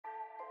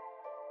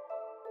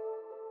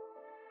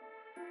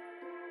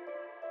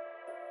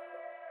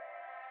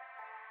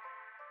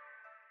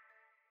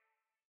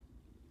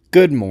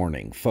Good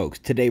morning, folks.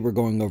 Today we're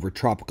going over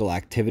tropical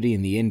activity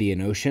in the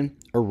Indian Ocean,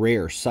 a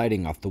rare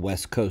sighting off the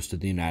west coast of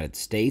the United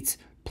States,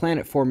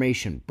 planet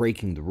formation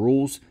breaking the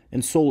rules,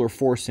 and solar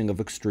forcing of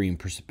extreme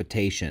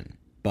precipitation.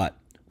 But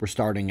we're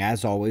starting,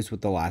 as always, with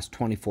the last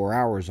 24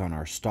 hours on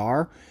our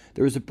star.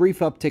 There was a brief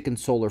uptick in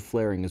solar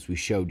flaring as we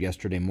showed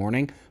yesterday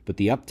morning, but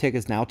the uptick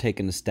has now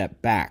taken a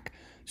step back.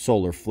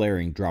 Solar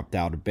flaring dropped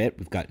out a bit.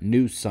 We've got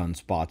new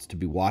sunspots to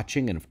be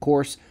watching, and of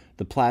course,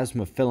 the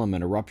plasma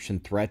filament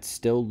eruption threats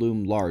still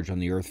loom large on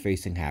the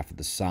Earth-facing half of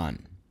the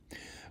sun.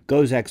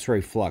 GOES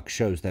X-ray flux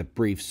shows that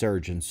brief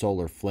surge in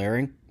solar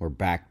flaring. We're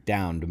back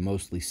down to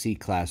mostly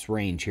C-class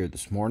range here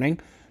this morning.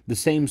 The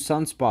same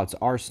sunspots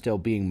are still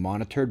being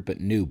monitored,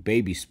 but new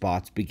baby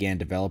spots began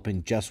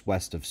developing just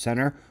west of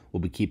center. We'll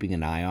be keeping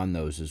an eye on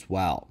those as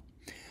well.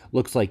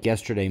 Looks like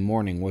yesterday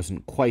morning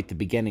wasn't quite the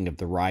beginning of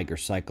the Riger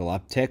cycle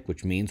uptick,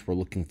 which means we're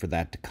looking for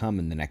that to come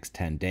in the next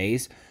 10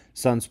 days.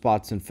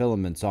 Sunspots and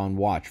filaments on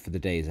watch for the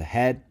days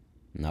ahead.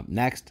 And up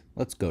next,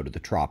 let's go to the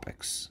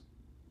tropics.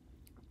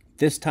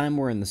 This time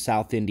we're in the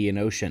South Indian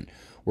Ocean,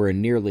 where a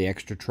nearly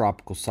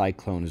extratropical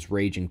cyclone is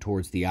raging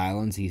towards the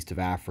islands east of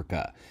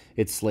Africa.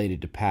 It's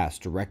slated to pass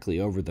directly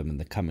over them in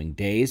the coming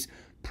days.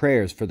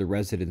 Prayers for the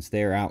residents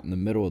there out in the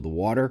middle of the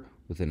water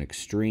with an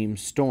extreme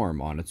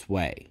storm on its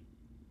way.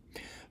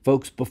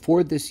 Folks,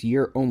 before this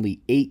year,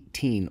 only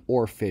 18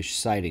 oarfish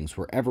sightings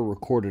were ever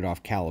recorded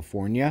off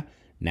California.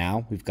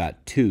 Now, we've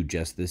got 2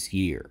 just this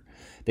year.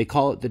 They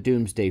call it the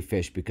Doomsday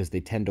fish because they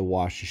tend to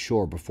wash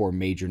ashore before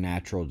major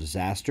natural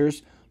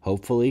disasters.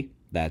 Hopefully,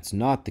 that's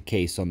not the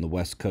case on the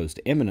West Coast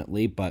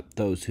imminently, but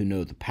those who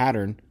know the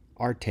pattern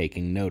are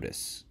taking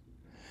notice.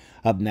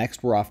 Up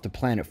next, we're off to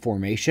planet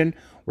formation,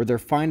 where they're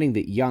finding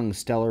that young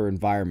stellar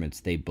environments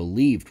they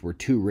believed were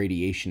too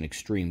radiation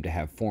extreme to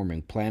have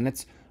forming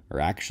planets are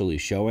actually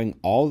showing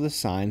all the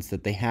signs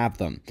that they have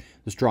them.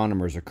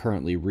 Astronomers are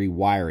currently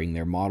rewiring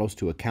their models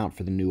to account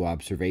for the new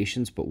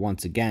observations, but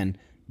once again,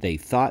 they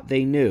thought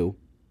they knew,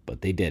 but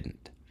they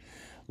didn't.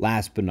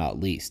 Last but not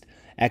least,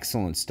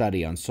 excellent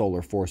study on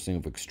solar forcing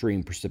of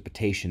extreme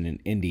precipitation in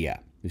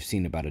India. We've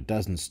seen about a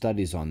dozen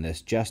studies on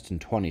this just in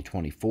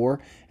 2024,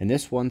 and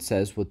this one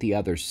says what the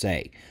others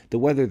say, that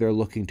whether they're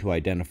looking to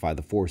identify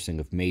the forcing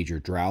of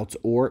major droughts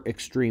or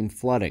extreme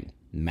flooding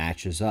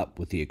matches up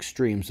with the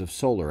extremes of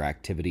solar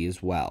activity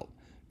as well.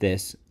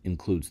 This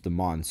includes the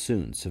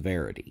monsoon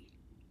severity.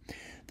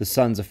 The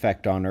sun's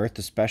effect on Earth,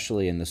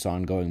 especially in this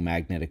ongoing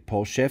magnetic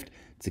pole shift,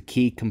 it's a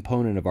key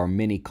component of our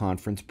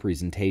mini-conference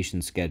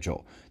presentation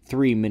schedule.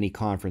 3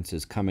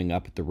 mini-conferences coming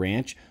up at the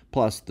ranch,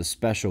 plus the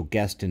special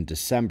guest in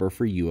December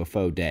for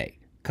UFO Day.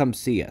 Come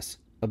see us,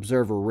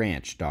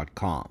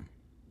 observerranch.com.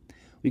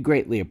 We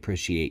greatly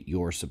appreciate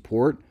your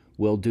support.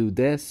 We'll do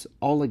this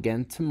all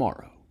again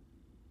tomorrow.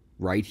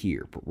 Right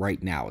here, but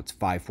right now it's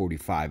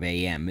 5:45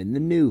 a.m. in the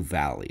new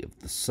Valley of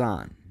the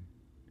Sun.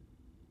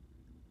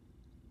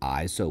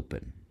 Eyes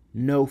open,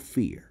 no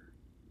fear.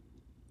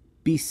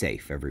 Be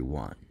safe,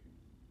 everyone.